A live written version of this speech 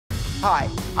Hi,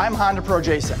 I'm Honda Pro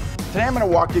Jason. Today I'm going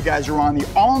to walk you guys around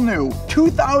the all-new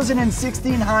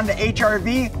 2016 Honda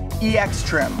HR-V EX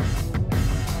trim.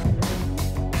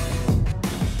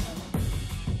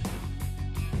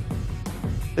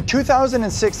 The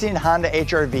 2016 Honda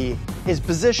HR-V is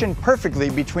positioned perfectly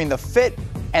between the Fit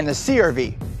and the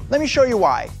CR-V. Let me show you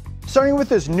why. Starting with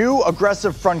this new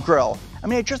aggressive front grille. I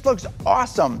mean, it just looks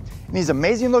awesome. And these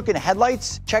amazing looking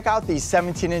headlights, check out these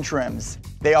 17-inch rims.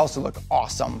 They also look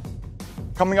awesome.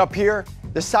 Coming up here,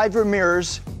 the side view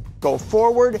mirrors go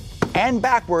forward and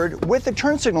backward with the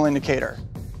turn signal indicator.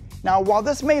 Now, while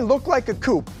this may look like a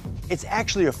coupe, it's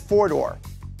actually a four-door.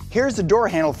 Here's the door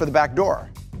handle for the back door.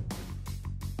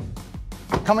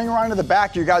 Coming around to the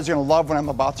back, you guys are gonna love what I'm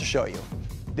about to show you.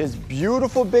 This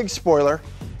beautiful big spoiler,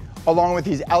 along with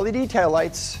these LED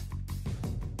taillights,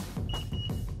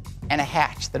 and a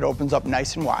hatch that opens up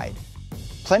nice and wide.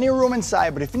 Plenty of room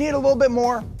inside, but if you need a little bit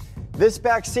more, this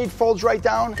back seat folds right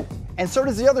down, and so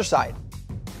does the other side.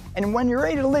 And when you're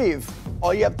ready to leave,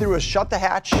 all you have to do is shut the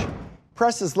hatch,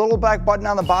 press this little black button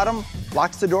on the bottom,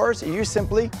 locks the doors, and you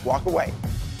simply walk away.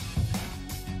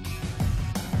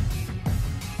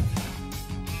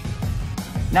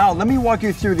 Now, let me walk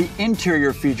you through the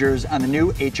interior features on the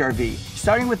new HR-V,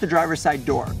 starting with the driver's side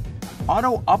door.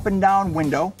 Auto up and down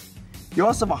window. You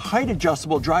also have a height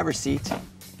adjustable driver's seat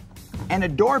and a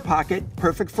door pocket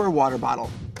perfect for a water bottle.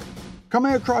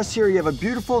 Coming across here, you have a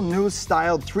beautiful new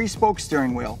styled 3-spoke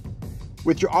steering wheel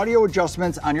with your audio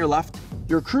adjustments on your left,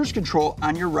 your cruise control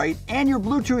on your right, and your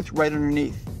Bluetooth right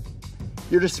underneath.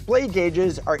 Your display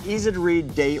gauges are easy to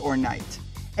read day or night.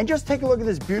 And just take a look at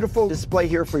this beautiful display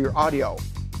here for your audio.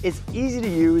 It's easy to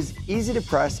use, easy to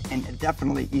press, and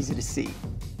definitely easy to see.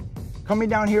 Coming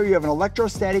down here, you have an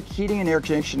electrostatic heating and air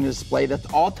conditioning display that's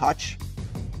all touch.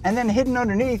 And then hidden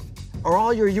underneath are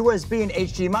all your USB and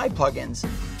HDMI plugins.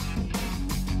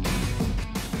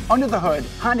 Under the hood,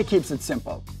 Honda keeps it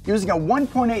simple, using a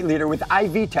 1.8 liter with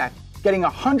iVTEC, getting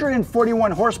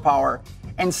 141 horsepower,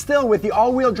 and still with the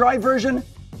all-wheel drive version,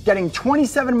 getting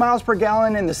 27 miles per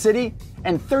gallon in the city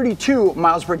and 32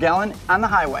 miles per gallon on the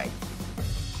highway.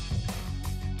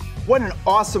 What an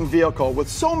awesome vehicle with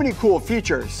so many cool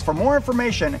features. For more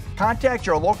information, contact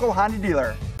your local Honda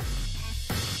dealer.